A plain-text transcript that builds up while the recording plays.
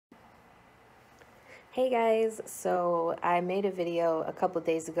Hey guys, so I made a video a couple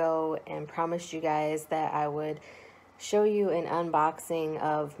days ago and promised you guys that I would show you an unboxing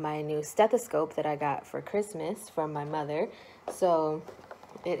of my new stethoscope that I got for Christmas from my mother. So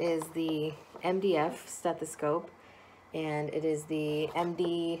it is the MDF stethoscope and it is the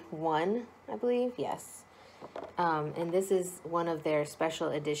MD1, I believe, yes. And this is one of their special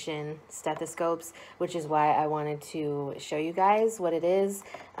edition stethoscopes, which is why I wanted to show you guys what it is.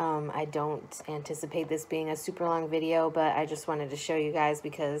 I don't anticipate this being a super long video, but I just wanted to show you guys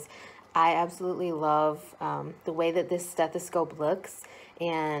because I absolutely love the way that this stethoscope looks,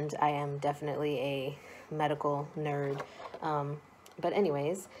 and I am definitely a medical nerd. But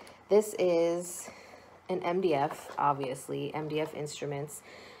anyways, this is an MDF, obviously, MDF Instruments.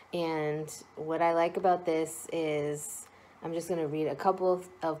 And what I like about this is, I'm just going to read a couple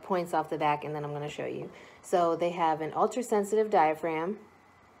of points off the back and then I'm going to show you. So they have an ultra-sensitive diaphragm.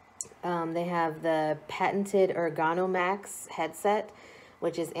 They have the patented Ergonomax headset,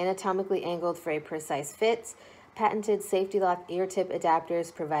 which is anatomically angled for a precise fit. Patented safety lock ear tip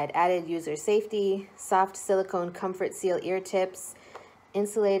adapters provide added user safety. Soft silicone comfort seal ear tips.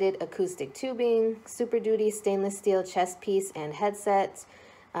 Insulated acoustic tubing. Super Duty stainless steel chest piece and headset.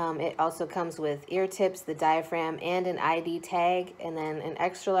 It also comes with ear tips, the diaphragm, and an ID tag, and then an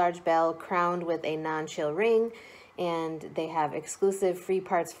extra large bell crowned with a non-chill ring. And they have exclusive free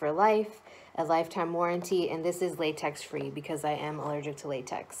parts for life, a lifetime warranty, and this is latex free because I am allergic to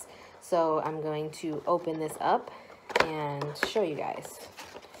latex. So I'm going to open this up and show you guys.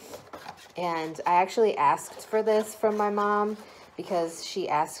 And I actually asked for this from my mom because she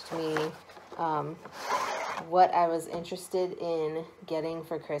asked me what I was interested in getting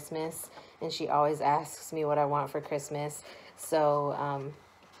for Christmas, and she always asks me what I want for Christmas. So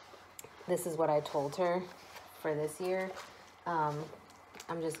this is what I told her for this year. I'm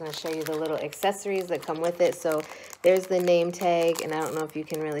just going to show you the little accessories that come with it. So there's the name tag, and I don't know if you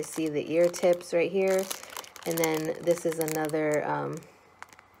can really see the ear tips right here. And then this is another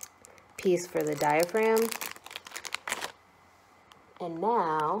piece for the diaphragm. And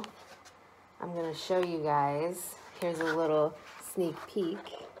now I'm going to show you guys. Here's a little sneak peek.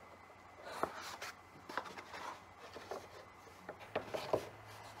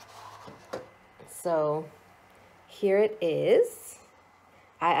 So here it is.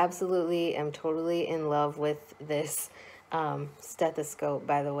 I absolutely am totally in love with this stethoscope,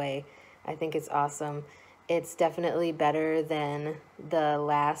 by the way. I think it's awesome. It's definitely better than the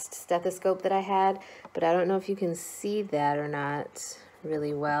last stethoscope that I had, but I don't know if you can see that or not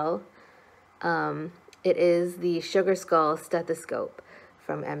really well. It is the Sugar Skull stethoscope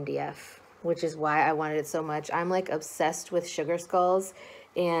from MDF, which is why I wanted it so much. I'm like obsessed with sugar skulls,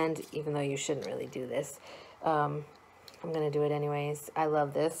 and even though you shouldn't really do this, I'm gonna do it anyways. I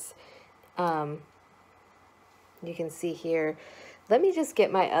love this. You can see here. Let me just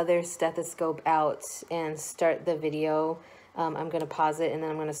get my other stethoscope out and start the video. I'm gonna pause it and then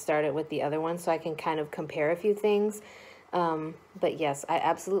I'm gonna start it with the other one so I can kind of compare a few things. But yes, I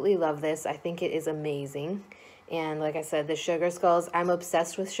absolutely love this. I think it is amazing. And like I said, the sugar skulls, I'm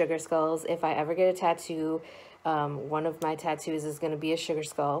obsessed with sugar skulls. If I ever get a tattoo, one of my tattoos is going to be a sugar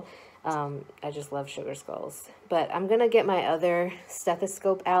skull. I just love sugar skulls. But I'm going to get my other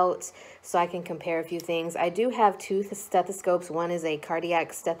stethoscope out so I can compare a few things. I do have two stethoscopes. One is a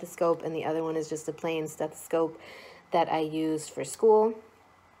cardiac stethoscope and the other one is just a plain stethoscope that I use for school.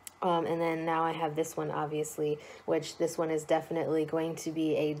 And then now I have this one, obviously, which this one is definitely going to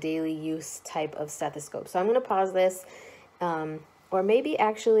be a daily use type of stethoscope. So I'm going to pause this, or maybe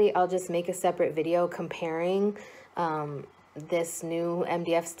actually I'll just make a separate video comparing this new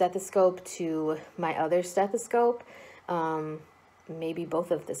MDF stethoscope to my other stethoscope. Maybe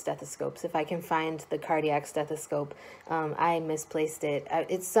both of the stethoscopes, if I can find the cardiac stethoscope. I misplaced it.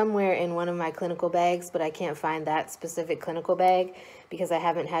 It's somewhere in one of my clinical bags, but I can't find that specific clinical bag because I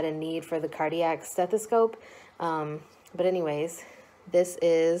haven't had a need for the cardiac stethoscope. But anyways, this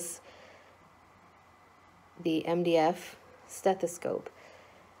is the MDF stethoscope,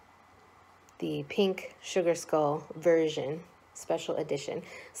 the pink sugar skull version. Special edition.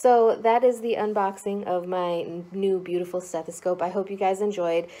 So that is the unboxing of my new beautiful stethoscope. I hope you guys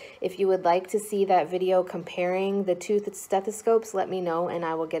enjoyed. If you would like to see that video comparing the two stethoscopes, let me know and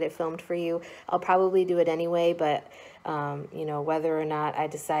I will get it filmed for you. I'll probably do it anyway, but you know, whether or not I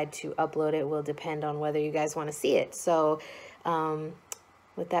decide to upload it will depend on whether you guys want to see it. So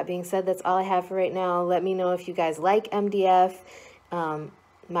with that being said, that's all I have for right now. Let me know if you guys like MDF.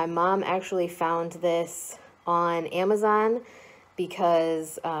 My mom actually found this on Amazon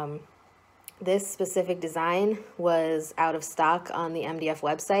because this specific design was out of stock on the MDF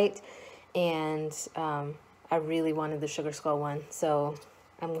website, and I really wanted the Sugar Skull one, so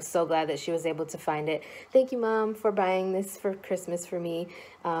I'm so glad that she was able to find it. Thank you, Mom, for buying this for Christmas for me.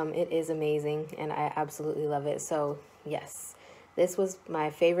 It is amazing, and I absolutely love it. So, yes, this was my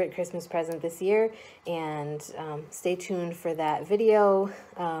favorite Christmas present this year, and stay tuned for that video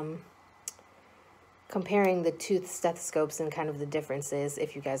comparing the tooth stethoscopes and kind of the differences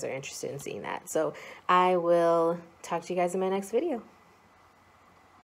if you guys are interested in seeing that. So I will talk to you guys in my next video.